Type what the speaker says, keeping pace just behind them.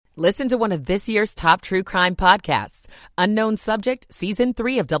Listen to one of this year's top true crime podcasts. Unknown Subject, Season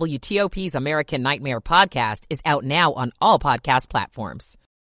 3 of WTOP's American Nightmare podcast is out now on all podcast platforms.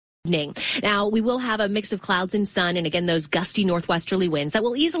 Now, we will have a mix of clouds and sun, and again, those gusty northwesterly winds that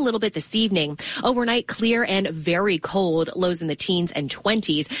will ease a little bit this evening. Overnight, clear and very cold, lows in the teens and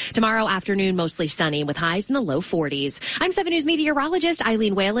 20s. Tomorrow afternoon, mostly sunny with highs in the low 40s. I'm 7 News meteorologist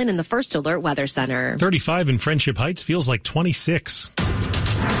Eileen Whalen in the First Alert Weather Center. 35 in Friendship Heights feels like 26.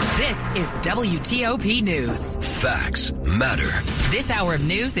 This is WTOP News. Facts matter. This hour of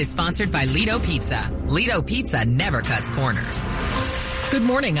news is sponsored by Lido Pizza. Lido Pizza never cuts corners. Good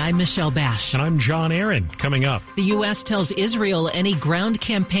morning. I'm Michelle Bash. And I'm John Aaron. Coming up, the U.S. tells Israel any ground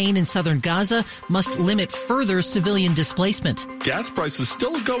campaign in southern Gaza must limit further civilian displacement. Gas prices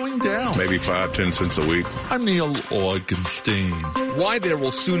still going down. Maybe 5-10 cents a week. I'm Neil Augenstein. Why there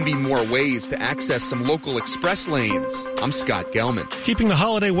will soon be more ways to access some local express lanes. I'm Scott Gelman. Keeping the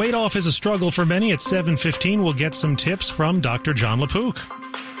holiday weight off is a struggle for many. At 7:15, we'll get some tips from Dr. John LaPook.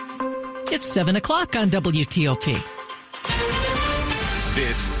 It's 7 o'clock on WTOP.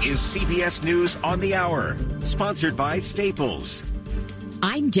 This is CBS News on the Hour, sponsored by Staples.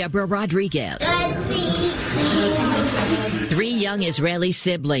 I'm Deborah Rodriguez. 3 young Israeli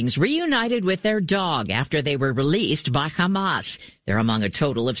siblings reunited with their dog after they were released by Hamas. They're among a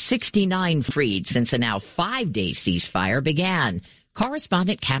total of 69 freed since a now 5-day ceasefire began.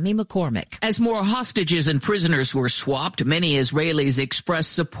 Correspondent Cammie McCormick. As more hostages and prisoners were swapped, many Israelis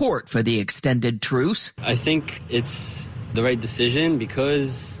expressed support for the extended truce. I think it's the right decision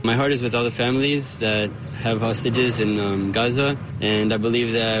because my heart is with all the families that have hostages in Gaza, and I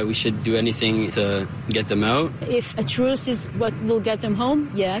believe that we should do anything to get them out. If a truce is what will get them home,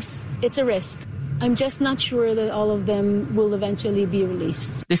 yes, it's a risk. I'm just not sure that all of them will eventually be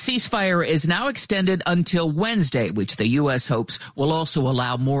released. The ceasefire is now extended until Wednesday, which the U.S. hopes will also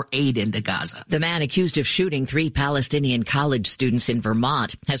allow more aid into Gaza. The man accused of shooting 3 Palestinian college students in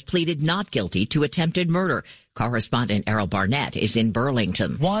Vermont has pleaded not guilty to attempted murder. Correspondent Errol Barnett is in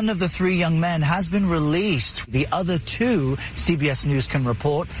Burlington. One of the 3 young men has been released. The other 2, CBS News can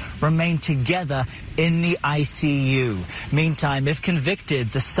report, remain together in the ICU. Meantime, if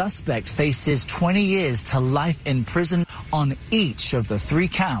convicted, the suspect faces 20 years to life in prison on each of the 3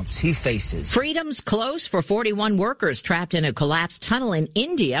 counts he faces. Freedom's close for 41 workers trapped in a collapsed tunnel in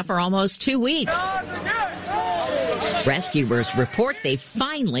India for almost 2 weeks. Rescuers report they've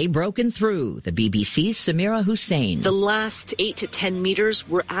finally broken through. The BBC's Samira Hussein. The last 8 to 10 meters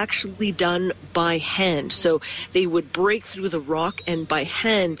were actually done by hand. So they would break through the rock, and by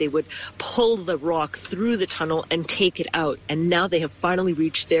hand they would pull the rock through the tunnel and take it out. And now they have finally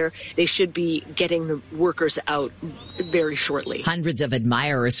reached there. They should be getting the workers out very shortly. Hundreds of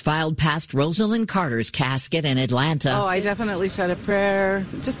admirers filed past Rosalind Carter's casket in Atlanta. Oh, I definitely said a prayer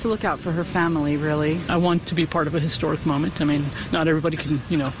just to look out for her family, really. I want to be part of a historic moment. I mean, not everybody can,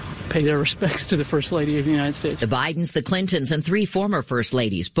 pay their respects to the First Lady of the United States. The Bidens, the Clintons, and 3 former First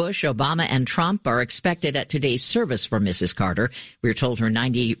Ladies, Bush, Obama, and Trump, are expected at today's service for Mrs. Carter. We're told her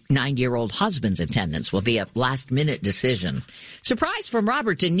 99-year-old husband's attendance will be a last-minute decision. Surprise from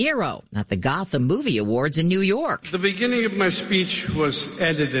Robert De Niro at the Gotham Movie Awards in New York. The beginning of my speech was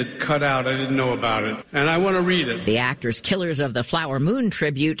edited, cut out. I didn't know about it, and I want to read it. The actor's Killers of the Flower Moon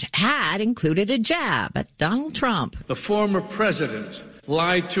tribute had included a jab at Donald Trump. The former president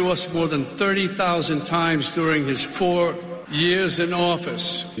lied to us more than 30,000 times during his 4 years in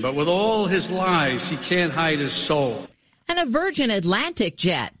office. But with all his lies, he can't hide his soul. And a Virgin Atlantic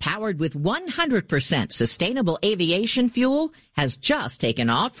jet powered with 100% sustainable aviation fuel has just taken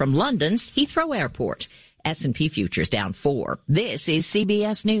off from London's Heathrow Airport. S&P futures down 4. This is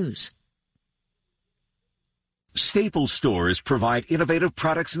CBS News. Staples stores provide innovative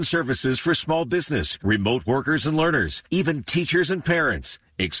products and services for small business, remote workers and learners, even teachers and parents.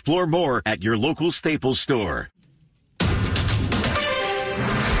 Explore more at your local Staples store.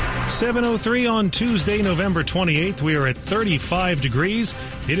 7:03 on Tuesday, November 28th. We are at 35 degrees.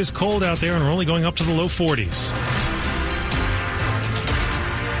 It is cold out there, and we're only going up to the low 40s.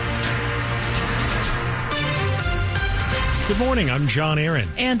 Good morning. I'm John Aaron.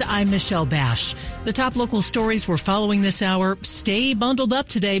 And I'm Michelle Bash. The top local stories we're following this hour. Stay bundled up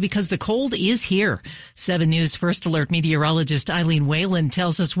today because the cold is here. 7 News First Alert meteorologist Eileen Whalen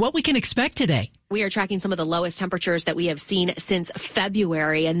tells us what we can expect today. We are tracking some of the lowest temperatures that we have seen since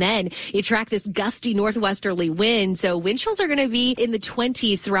February. And then you track this gusty northwesterly wind. So wind chills are going to be in the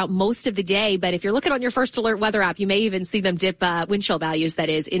 20s throughout most of the day. But if you're looking on your First Alert weather app, you may even see them dip wind chill values, that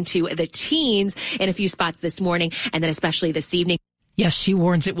is, into the teens in a few spots this morning and then especially this evening. Yes, she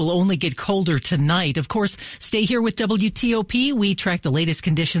warns it will only get colder tonight. Of course, stay here with WTOP. We track the latest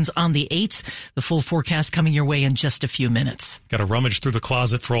conditions on the 8s. The full forecast coming your way in just a few minutes. Got to rummage through the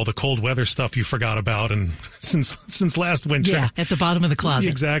closet for all the cold weather stuff you forgot about and since last winter. Yeah, at the bottom of the closet.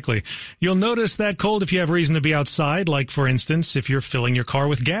 Exactly. You'll notice that cold if you have reason to be outside, like, for instance, if you're filling your car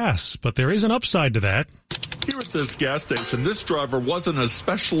with gas. But there is an upside to that. Here at this gas station, this driver wasn't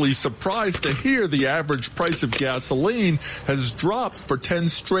especially surprised to hear the average price of gasoline has dropped for 10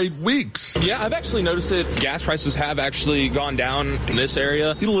 straight weeks. Yeah, I've actually noticed that gas prices have actually gone down in this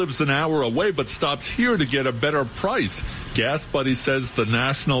area. He lives an hour away but stops here to get a better price. Gas Buddy says the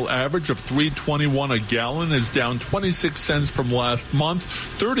national average of $3.21 a gallon is down 26 cents from last month,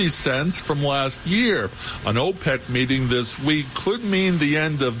 30 cents from last year. An OPEC meeting this week could mean the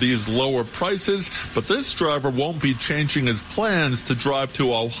end of these lower prices, but this driver won't be changing his plans to drive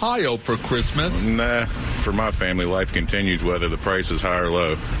to Ohio for Christmas. Nah, for my family, life continues whether the price is high or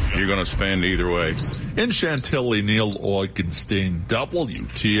low. You're going to spend either way. In Chantilly, Neil Augenstein,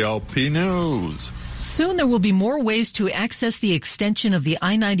 WTOP News. Soon there will be more ways to access the extension of the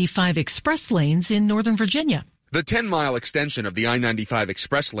I-95 express lanes in Northern Virginia. The 10-mile extension of the I-95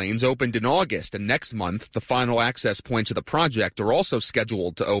 express lanes opened in August, and next month, the final access points of the project are also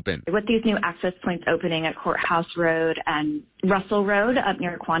scheduled to open. With these new access points opening at Courthouse Road and Russell Road up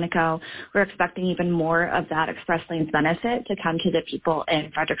near Quantico, we're expecting even more of that express lanes benefit to come to the people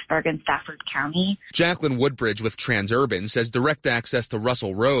in Fredericksburg and Stafford County. Jacqueline Woodbridge with Transurban says direct access to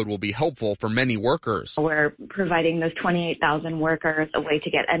Russell Road will be helpful for many workers. We're providing those 28,000 workers a way to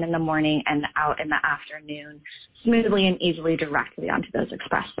get in the morning and out in the afternoon smoothly and easily directly onto those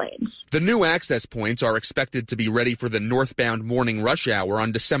express lanes. The new access points are expected to be ready for the northbound morning rush hour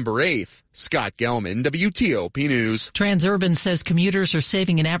on December 8th. Scott Gelman, WTOP News. Transurban says commuters are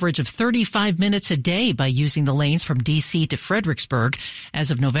saving an average of 35 minutes a day by using the lanes from D.C. to Fredericksburg.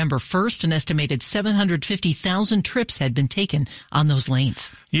 As of November 1st, an estimated 750,000 trips had been taken on those lanes.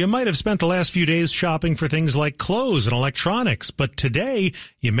 You might have spent the last few days shopping for things like clothes and electronics, but today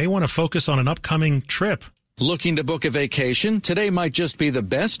you may want to focus on an upcoming trip. Looking to book a vacation? Today might just be the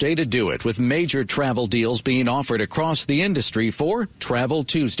best day to do it, with major travel deals being offered across the industry for Travel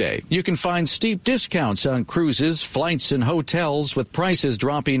Tuesday. You can find steep discounts on cruises, flights, and hotels, with prices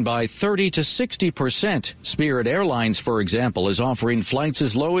dropping by 30 to 60%. Spirit Airlines, for example, is offering flights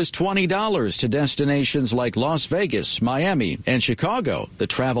as low as $20 to destinations like Las Vegas, Miami, and Chicago. The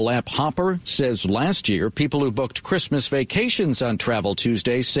travel app Hopper says last year, people who booked Christmas vacations on Travel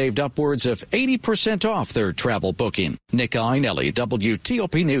Tuesday saved upwards of 80% off their travel booking. Nick Einelli,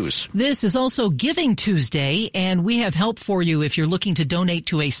 WTOP News. This is also Giving Tuesday, and we have help for you if you're looking to donate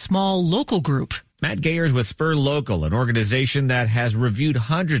to a small local group. Matt Gayers with Spur Local, an organization that has reviewed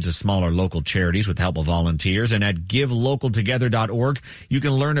hundreds of smaller local charities with help of volunteers. And at givelocaltogether.org, you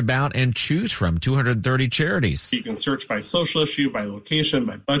can learn about and choose from 230 charities. You can search by social issue, by location,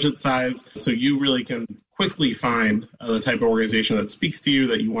 by budget size, so you really can quickly find the type of organization that speaks to you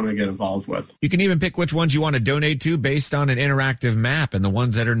that you want to get involved with. You can even pick which ones you want to donate to based on an interactive map and the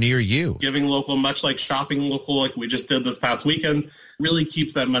ones that are near you. Giving local, much like shopping local, like we just did this past weekend, really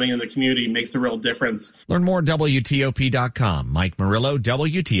keeps that money in the community, makes a real difference. Learn more at WTOP.com. Mike Murillo,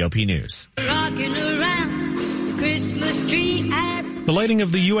 WTOP News. Rocking around the Christmas tree at the lighting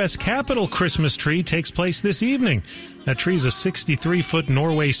of the U.S. Capitol Christmas tree takes place this evening. That tree is a 63-foot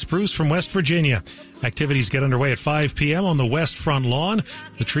Norway spruce from West Virginia. Activities get underway at 5 p.m. on the west front lawn.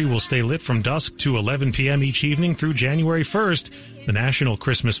 The tree will stay lit from dusk to 11 p.m. each evening through January 1st. The national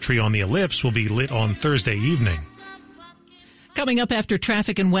Christmas tree on the Ellipse will be lit on Thursday evening. Coming up after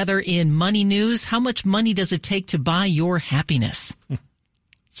traffic and weather in Money News, how much money does it take to buy your happiness?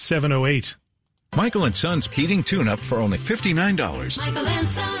 7:08. Michael and Son's heating tune-up for only $59. Michael and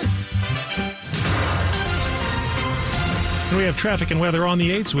Son. And we have traffic and weather on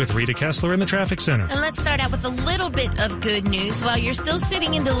the 8s with Rita Kessler in the traffic center. And let's start out with a little bit of good news. While you're still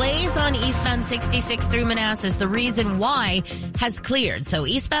sitting in delays on eastbound 66 through Manassas, the reason why has cleared. So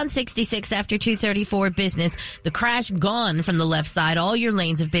eastbound 66 after 234 business, the crash gone from the left side. All your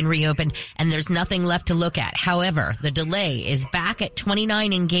lanes have been reopened and there's nothing left to look at. However, the delay is back at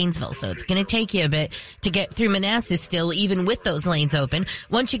 29 in Gainesville. So it's going to take you a bit to get through Manassas still, even with those lanes open.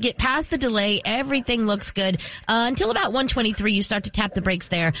 Once you get past the delay, everything looks good until about 120. I-23, you start to tap the brakes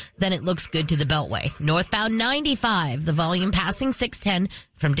there, then it looks good to the Beltway. Northbound 95, the volume passing 610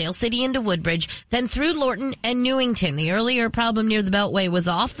 from Dale City into Woodbridge, then through Lorton and Newington. The earlier problem near the Beltway was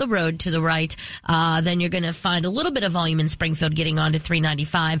off the road to the right. Then you're going to find a little bit of volume in Springfield getting onto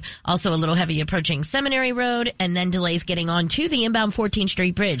 395. Also a little heavy approaching Seminary Road, and then delays getting on to the inbound 14th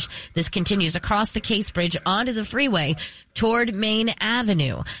Street Bridge. This continues across the Case Bridge onto the freeway toward Main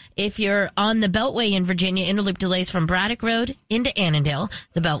Avenue. If you're on the Beltway in Virginia, inner loop delays from Braddock Road into Annandale.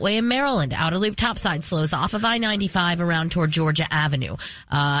 The Beltway in Maryland, outer loop topside slows off of I-95 around toward Georgia Avenue.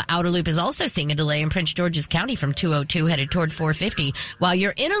 Outer loop is also seeing a delay in Prince George's County from 202 headed toward 450, while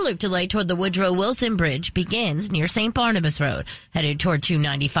your inner loop delay toward the Woodrow Wilson Bridge begins near St. Barnabas Road, headed toward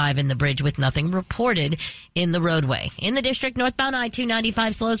 295 in the bridge with nothing reported in the roadway. In the district, northbound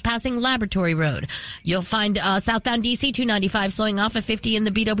I-295 slows passing Laboratory Road. You'll find southbound DC 295 slowing off at 50 in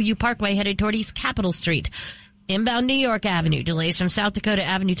the BW Parkway headed toward East Capitol Street. Inbound New York Avenue, delays from South Dakota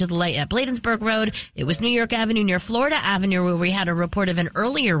Avenue to the light at Bladensburg Road. It was New York Avenue near Florida Avenue where we had a report of an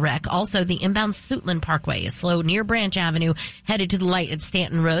earlier wreck. Also, the inbound Suitland Parkway is slow near Branch Avenue, headed to the light at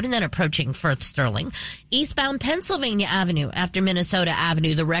Stanton Road and then approaching Firth Sterling. Eastbound Pennsylvania Avenue after Minnesota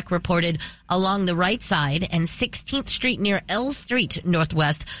Avenue, the wreck reported along the right side, and 16th Street near L Street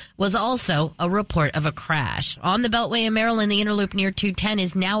Northwest was also a report of a crash. On the Beltway in Maryland, the inner loop near 210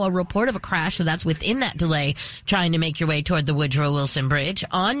 is now a report of a crash, so that's within that delay, trying to make your way toward the Woodrow Wilson Bridge.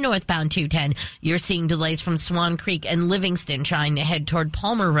 On northbound 210, you're seeing delays from Swan Creek and Livingston trying to head toward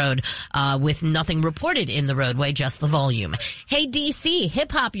Palmer Road with nothing reported in the roadway, just the volume. Hey, DC,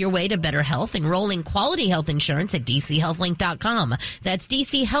 hip-hop your way to better health. Enroll in quality health insurance at dchealthlink.com. That's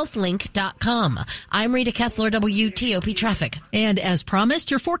dchealthlink.com. I'm Rita Kessler, WTOP Traffic. And as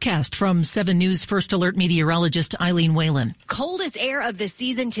promised, your forecast from 7 News First Alert meteorologist Eileen Whalen. Coldest air of the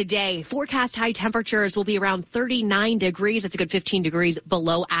season today. Forecast high temperatures will be around 39 degrees. That's a good 15 degrees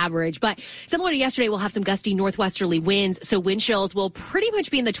below average. But similar to yesterday, we'll have some gusty northwesterly winds. So wind chills will pretty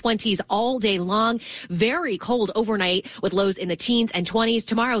much be in the 20s all day long. Very cold overnight with lows in the teens and 20s.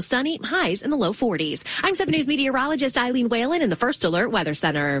 Tomorrow, sunny, highs in the low 40s. I'm 7 News meteorologist Eileen Whalen in the First Alert Weather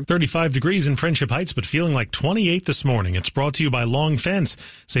Center. 35 degrees in Friendship Heights, but feeling like 28 this morning. It's brought to you by Long Fence.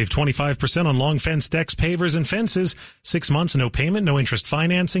 Save 25% on Long Fence decks, pavers, and fences. 6 months, no payment, no interest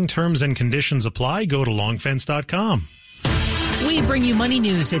financing. Terms and conditions apply. Go to longfence.com. We bring you money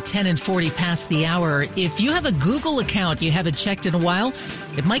news at 10 and 40 past the hour. If you have a Google account you haven't checked in a while,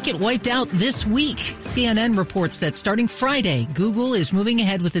 it might get wiped out this week. CNN reports that starting Friday, Google is moving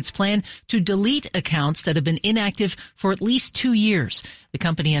ahead with its plan to delete accounts that have been inactive for at least 2 years. The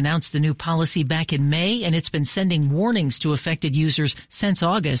company announced the new policy back in May, and it's been sending warnings to affected users since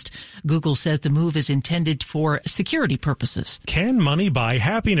August. Google says the move is intended for security purposes. Can money buy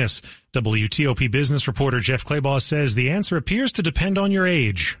happiness? WTOP business reporter Jeff Claybaugh says the answer appears to depend on your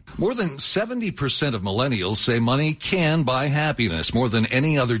age. More than 70% of millennials say money can buy happiness, more than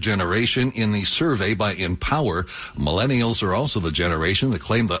any other generation in the survey by Empower. Millennials are also the generation that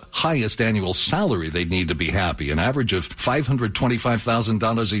claim the highest annual salary they'd need to be happy, an average of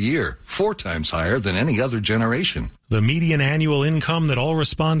 $525,000 a year, 4 times higher than any other generation. The median annual income that all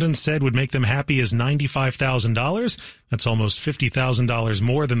respondents said would make them happy is $95,000. That's almost $50,000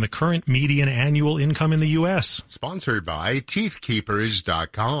 more than the current median annual income in the U.S. Sponsored by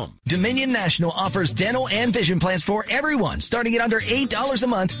TeethKeepers.com. Dominion National offers dental and vision plans for everyone, starting at under $8 a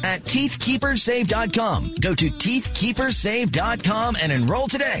month at TeethKeepersSave.com. Go to TeethKeepersSave.com and enroll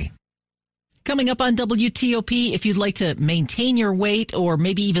today. Coming up on WTOP, if you'd like to maintain your weight or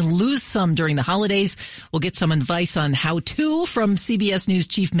maybe even lose some during the holidays, we'll get some advice on how to from CBS News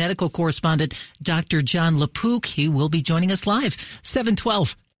Chief Medical Correspondent Dr. John LaPook. He will be joining us live,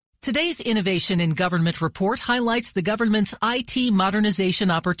 7:12. Today's Innovation in Government report highlights the government's IT modernization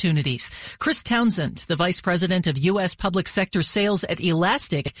opportunities. Chris Townsend, the vice president of U.S. public sector sales at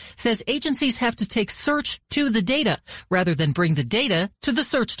Elastic, says agencies have to take search to the data rather than bring the data to the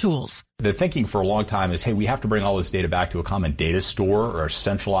search tools. The thinking for a long time is, hey, we have to bring all this data back to a common data store or a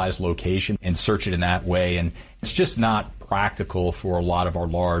centralized location and search it in that way. And it's just not practical for a lot of our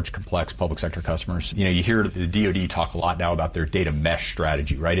large, complex public sector customers. You know, you hear the DoD talk a lot now about their data mesh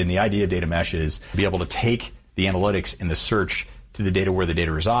strategy, right? And the idea of data mesh is to be able to take the analytics and the search to the data where the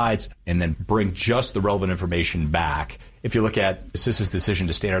data resides and then bring just the relevant information back. If you look at CIS's decision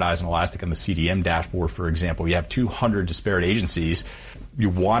to standardize on Elastic on the CDM dashboard, for example, you have 200 disparate agencies. You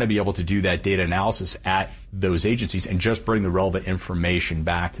want to be able to do that data analysis at those agencies and just bring the relevant information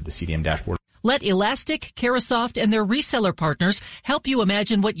back to the CDM dashboard. Let Elastic, Carahsoft, and their reseller partners help you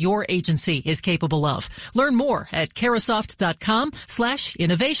imagine what your agency is capable of. Learn more at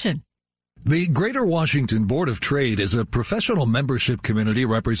Carahsoft.com/innovation. The Greater Washington Board of Trade is a professional membership community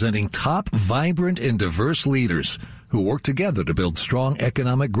representing top, vibrant, and diverse leaders who work together to build strong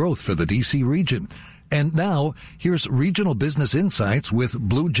economic growth for the D.C. region. And now, here's Regional Business Insights with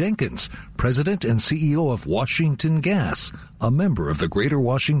Blue Jenkins, President and CEO of Washington Gas, a member of the Greater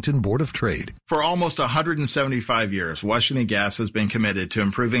Washington Board of Trade. For almost 175 years, Washington Gas has been committed to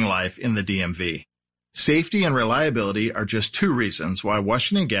improving life in the DMV. Safety and reliability are just two reasons why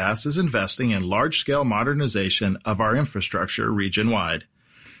Washington Gas is investing in large-scale modernization of our infrastructure region-wide.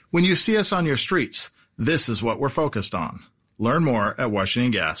 When you see us on your streets, this is what we're focused on. Learn more at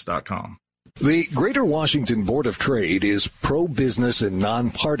WashingtonGas.com. The Greater Washington Board of Trade is pro-business and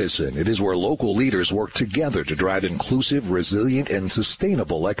nonpartisan. It is where local leaders work together to drive inclusive, resilient, and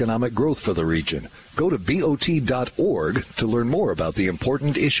sustainable economic growth for the region. Go to BOT.org to learn more about the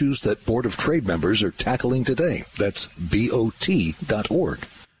important issues that Board of Trade members are tackling today. That's BOT.org.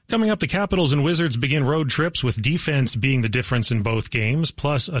 Coming up, the Capitals and Wizards begin road trips with defense being the difference in both games,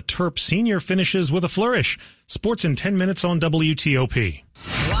 plus a Terp senior finishes with a flourish. Sports in 10 minutes on WTOP.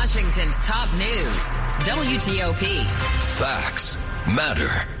 Washington's top news, WTOP. Facts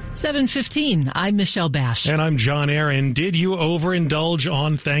matter. 7:15. I'm Michelle Bash. And I'm John Aaron. Did you overindulge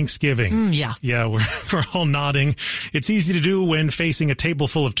on Thanksgiving? Yeah. Yeah, we're all nodding. It's easy to do when facing a table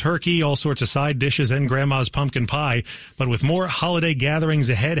full of turkey, all sorts of side dishes, and grandma's pumpkin pie. But with more holiday gatherings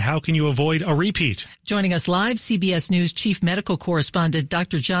ahead, how can you avoid a repeat? Joining us live, CBS News Chief Medical Correspondent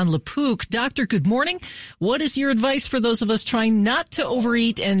Dr. John LaPook. Doctor, good morning. What is your advice for those of us trying not to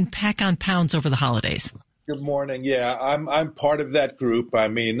overeat and pack on pounds over the holidays? Good morning. Yeah, I'm part of that group. I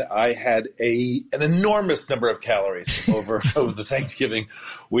mean, I had an enormous number of calories over the Thanksgiving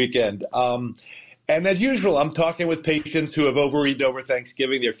weekend. And as usual, I'm talking with patients who have overeaten over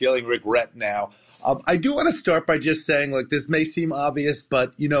Thanksgiving. They're feeling regret now. I do want to start by just saying, like, this may seem obvious,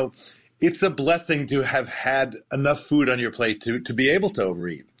 but, you know, it's a blessing to have had enough food on your plate to be able to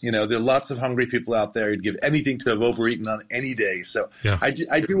overeat. You know, there are lots of hungry people out there who'd give anything to have overeaten on any day. So yeah. I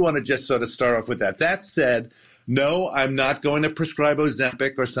do want to just sort of start off with that. That said, no, I'm not going to prescribe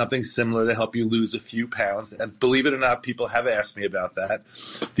Ozempic or something similar to help you lose a few pounds. And believe it or not, people have asked me about that.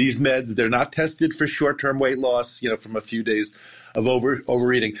 These meds, they're not tested for short-term weight loss, you know, from a few days of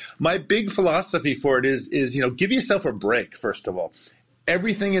overeating. My big philosophy for it is, you know, give yourself a break, first of all.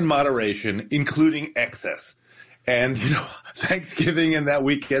 Everything in moderation, including excess. And, you know, Thanksgiving and that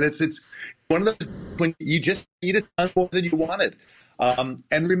weekend, it's one of those when you just eat a ton more than you wanted. And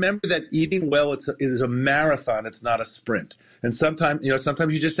remember that eating well is a marathon. It's not a sprint. And sometimes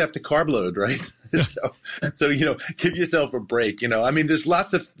you just have to carb load, right? So, you know, give yourself a break. You know, I mean, there's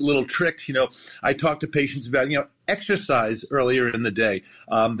lots of little tricks. You know, I talk to patients about, you know, exercise earlier in the day.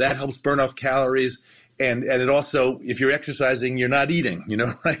 That helps burn off calories. And it also, if you're exercising, you're not eating, you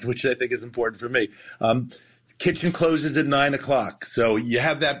know, right, which I think is important for me. Kitchen closes at 9 o'clock. So you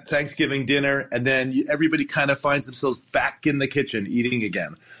have that Thanksgiving dinner, and then everybody kind of finds themselves back in the kitchen eating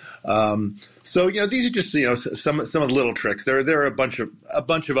again. So, you know, these are just, you know, some of the little tricks. There are a bunch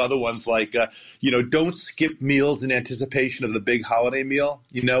of other ones like, you know, don't skip meals in anticipation of the big holiday meal.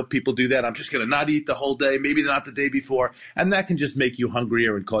 You know, people do that. I'm just going to not eat the whole day, maybe not the day before. And that can just make you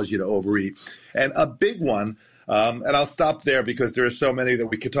hungrier and cause you to overeat. And a big one, and I'll stop there because there are so many that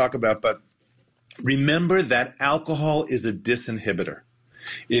we could talk about, but remember that alcohol is a disinhibitor.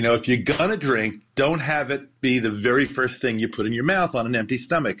 You know, if you're going to drink, don't have it be the very first thing you put in your mouth on an empty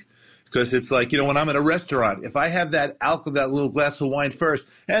stomach. Because it's like, you know, when I'm at a restaurant, if I have that little glass of wine first,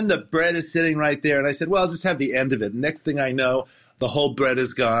 and the bread is sitting right there, and I said, well, I'll just have the end of it. Next thing I know, the whole bread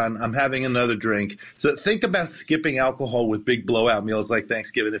is gone. I'm having another drink. So think about skipping alcohol with big blowout meals like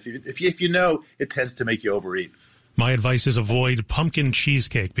Thanksgiving. If you know, it tends to make you overeat. My advice is avoid pumpkin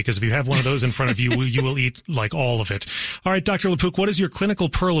cheesecake, because if you have one of those in front of you, you will eat like all of it. All right, Dr. LaPook, what is your clinical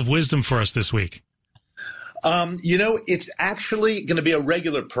pearl of wisdom for us this week? You know, it's actually going to be a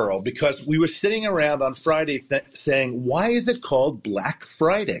regular pearl, because we were sitting around on Friday saying, why is it called Black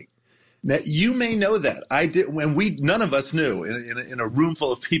Friday? Now, you may know that. I did when none of us knew in a room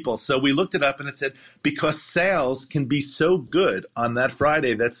full of people. So we looked it up, and it said because sales can be so good on that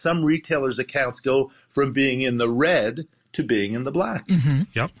Friday that some retailers' accounts go from being in the red to being in the black. Mm-hmm.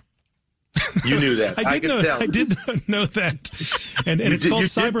 Yep. You knew that. I did know that. And it's called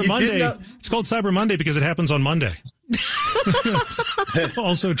Cyber Monday. It's called Cyber Monday because it happens on Monday.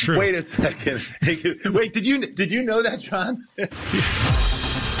 Also true. Wait a second. Wait, did you know that, John?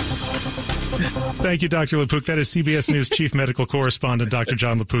 Thank you, Dr. LaPook. That is CBS News Chief Medical Correspondent, Dr.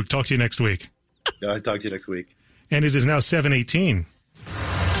 John LaPook. Talk to you next week. I'll talk to you next week. And it is now 7:18.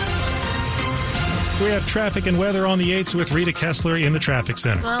 We have traffic and weather on the 8s with Rita Kessler in the traffic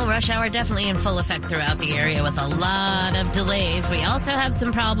center. Well, rush hour definitely in full effect throughout the area with a lot of delays. We also have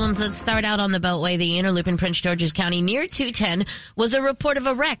some problems that start out on the Beltway. The inner loop in Prince George's County near 210 was a report of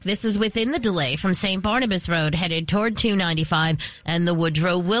a wreck. This is within the delay from St. Barnabas Road headed toward 295 and the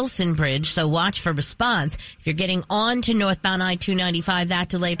Woodrow Wilson Bridge. So watch for response. If you're getting on to northbound I-295, that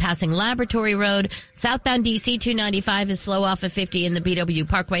delay passing Laboratory Road. Southbound DC 295 is slow off of 50 in the BW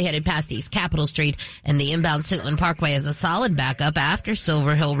Parkway headed past East Capitol Street. And the inbound Suitland Parkway is a solid backup after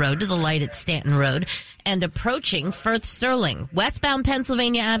Silver Hill Road to the light at Stanton Road and approaching Firth Sterling. Westbound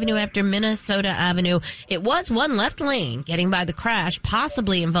Pennsylvania Avenue after Minnesota Avenue. It was one left lane getting by the crash,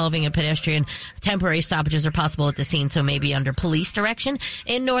 possibly involving a pedestrian. Temporary stoppages are possible at the scene, so maybe under police direction.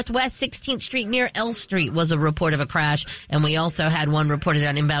 In Northwest 16th Street near L Street was a report of a crash, and we also had one reported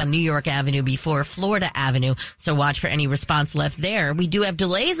on inbound New York Avenue before Florida Avenue, so watch for any response left there. We do have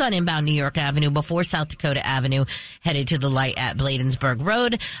delays on inbound New York Avenue before South Dakota Avenue, headed to the light at Bladensburg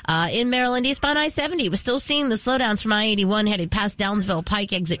Road. In Maryland, eastbound I-70, we're still seeing the slowdowns from I-81 headed past Downsville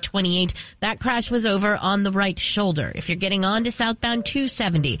Pike, exit 28. That crash was over on the right shoulder. If you're getting on to southbound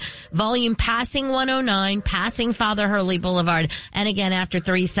 270, volume passing 109, passing Father Hurley Boulevard, and again after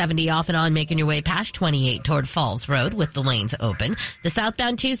 370 off and on, making your way past 28 toward Falls Road with the lanes open. The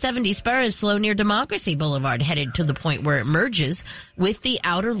southbound 270 spur is slow near Democracy Boulevard, headed to the point where it merges with the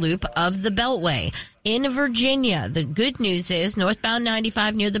outer loop of the Beltway. In Virginia, the good news is northbound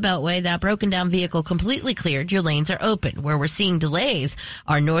 95 near the Beltway, that broken down vehicle completely cleared. Your lanes are open. Where we're seeing delays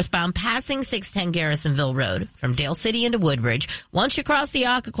are northbound passing 610 Garrisonville Road from Dale City into Woodbridge. Once you cross the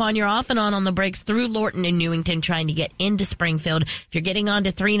Occoquan, you're off and on the brakes through Lorton and Newington trying to get into Springfield. If you're getting on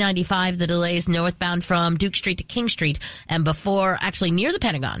to 395, the delays northbound from Duke Street to King Street and before, actually near the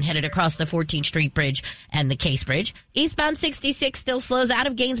Pentagon, headed across the 14th Street Bridge and the Case Bridge. Eastbound 66 still slows out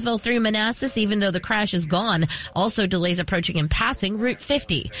of Gainesville through Manassas, even though the crash is gone. Also delays approaching and passing Route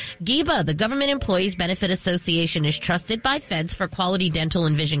 50. GEBA, the Government Employees Benefit Association, is trusted by feds for quality dental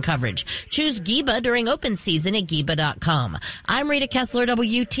and vision coverage. Choose GEBA during open season at GEBA.com. I'm Rita Kessler,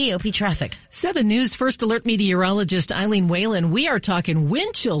 WTOP Traffic. 7 News First Alert meteorologist Eileen Whalen. We are talking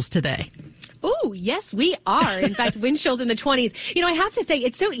wind chills today. Oh, yes, we are. In fact, wind chills in the 20s. You know, I have to say,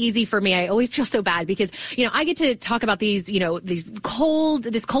 it's so easy for me. I always feel so bad because, you know, I get to talk about these, you know, this cold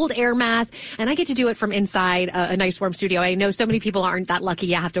air mass, and I get to do it from inside a nice warm studio. I know so many people aren't that lucky.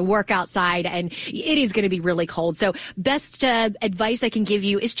 You have to work outside, and it is going to be really cold. So best advice I can give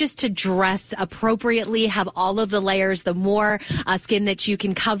you is just to dress appropriately, have all of the layers. The more skin that you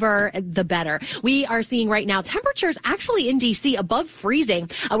can cover, the better. We are seeing right now temperatures actually in D.C. above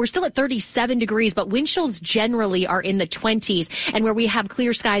freezing. We're still at 37 degrees, but wind chills generally are in the 20s. And where we have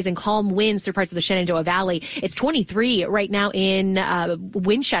clear skies and calm winds through parts of the Shenandoah Valley, it's 23 right now in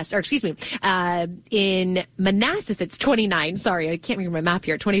in Manassas, it's 29. Sorry, I can't read my map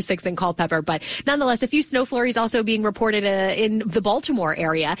here. 26 in Culpeper. But nonetheless, a few snow flurries also being reported in the Baltimore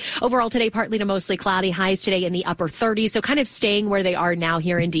area. Overall today, partly to mostly cloudy, highs today in the upper 30s. So kind of staying where they are now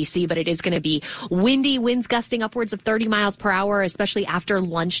here in D.C., but it is going to be windy, winds gusting upwards of 30 miles per hour, especially after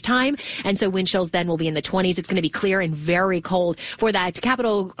lunchtime. And so wind chills then will be in the 20s. It's going to be clear and very cold for that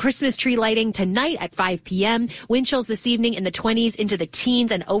Capitol Christmas tree lighting tonight at 5 p.m. Wind chills this evening in the 20s into the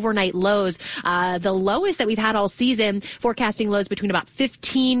teens and overnight lows. The lowest that we've had all season, forecasting lows between about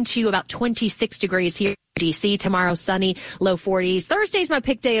 15 to about 26 degrees here. D.C. Tomorrow, sunny, low 40s. Thursday's my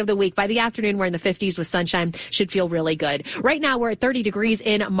pick day of the week. By the afternoon, we're in the 50s with sunshine. Should feel really good. Right now, we're at 30 degrees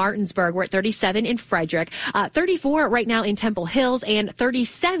in Martinsburg. We're at 37 in Frederick, 34 right now in Temple Hills, and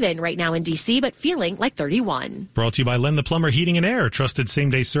 37 right now in D.C., but feeling like 31. Brought to you by Len the Plumber Heating and Air. Trusted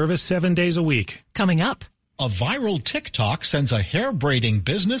same-day service 7 days a week. Coming up. A viral TikTok sends a hair braiding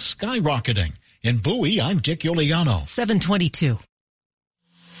business skyrocketing. In Bowie, I'm Dick Iuliano. 722.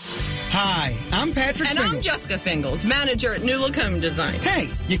 Hi, I'm Patrick And Fingles. I'm Jessica Fingles, manager at New Look Home Design. Hey,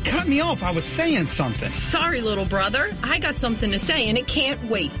 you cut me off. I was saying something. Sorry, little brother. I got something to say, and it can't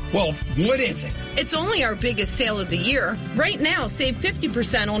wait. Well, what is it? It's only our biggest sale of the year. Right now, save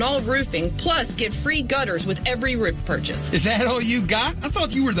 50% on all roofing, plus get free gutters with every roof purchase. Is that all you got? I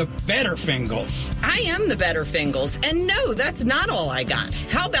thought you were the better Fingles. I am the better Fingles. And no, that's not all I got.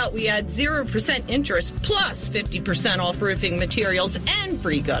 How about we add 0% interest plus 50% off roofing materials and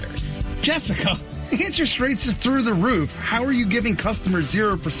free gutters? Jessica, interest rates are through the roof. How are you giving customers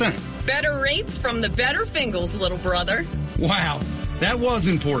 0%? Better rates from the better Fingles, little brother. Wow, that was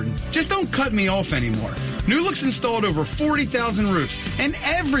important. Just don't cut me off anymore. New Look's installed over 40,000 roofs, and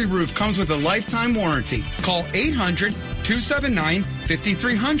every roof comes with a lifetime warranty. Call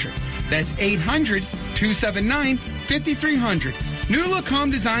 800-279-5300. That's 800-279-5300.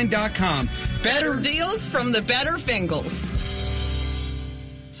 NewLookHomeDesign.com. Better deals from the Better Fingals.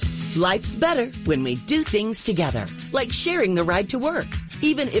 Life's better when we do things together, like sharing the ride to work.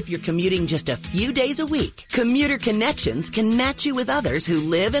 Even if you're commuting just a few days a week, Commuter Connections can match you with others who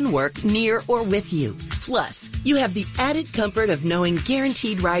live and work near or with you. Plus, you have the added comfort of knowing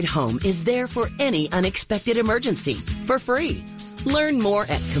Guaranteed Ride Home is there for any unexpected emergency for free. Learn more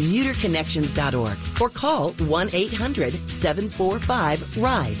at commuterconnections.org or call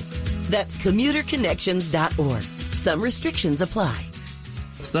 1-800-745-RIDE. That's commuterconnections.org. Some restrictions apply.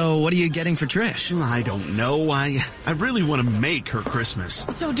 So what are you getting for Trish? I don't know. I really want to make her Christmas.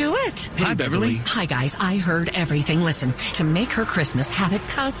 So do it. Hey, Hi, Beverly. Hi, guys. I heard everything. Listen, to make her Christmas, have it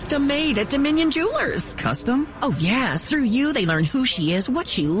custom made at Dominion Jewelers. Custom? Oh, yes. Through you, they learn who she is, what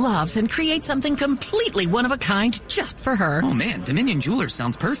she loves, and create something completely one of a kind just for her. Oh, man. Dominion Jewelers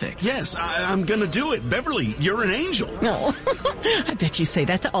sounds perfect. Yes, I'm going to do it. Beverly, you're an angel. No, I bet you say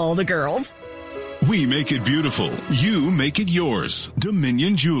that to all the girls. We make it beautiful. You make it yours.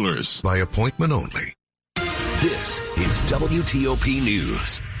 Dominion Jewelers. By appointment only. This is WTOP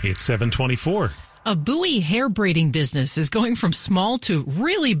News. It's 7:24. A Bowie hair braiding business is going from small to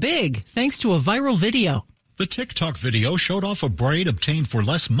really big thanks to a viral video. The TikTok video showed off a braid obtained for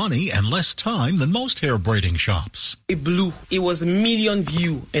less money and less time than most hair braiding shops. It blew. It was 1 million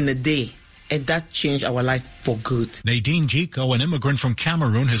views in a day. And that changed our life for good. Nadine Jiko, an immigrant from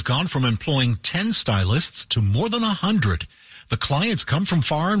Cameroon, has gone from employing 10 stylists to more than 100. The clients come from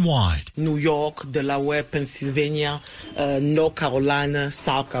far and wide. New York, Delaware, Pennsylvania, North Carolina,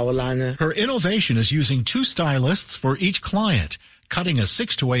 South Carolina. Her innovation is using 2 stylists for each client, cutting a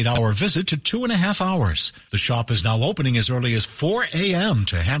 6 to 8 hour visit to 2.5 hours. The shop is now opening as early as 4 a.m.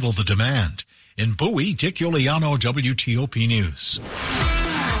 to handle the demand. In Bowie, Dick Iuliano, WTOP News.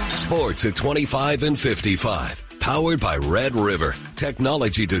 Sports at 25 and 55. Powered by Red River.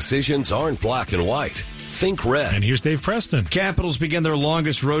 Technology decisions aren't black and white. Think red. And here's Dave Preston. Capitals begin their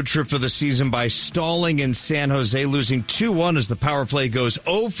longest road trip of the season by stalling in San Jose, losing 2-1 as the power play goes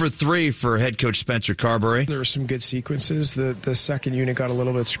 0 for 3 for head coach Spencer Carberry. There were some good sequences. The second unit got a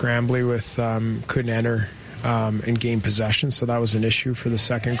little bit scrambly with couldn't enter and gain possession, so that was an issue for the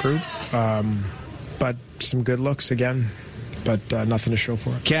second group. But some good looks again. But nothing to show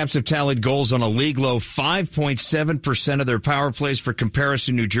for it. Caps have tallied goals on a league low 5.7% of their power plays. For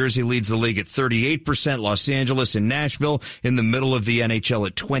comparison, New Jersey leads the league at 38%. Los Angeles and Nashville in the middle of the NHL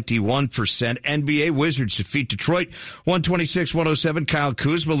at 21%. NBA Wizards defeat Detroit 126-107. Kyle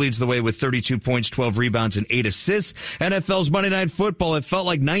Kuzma leads the way with 32 points, 12 rebounds, and 8 assists. NFL's Monday Night Football. It felt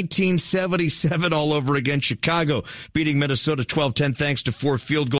like 1977 all over again. Chicago beating Minnesota 12-10 thanks to 4 field goals.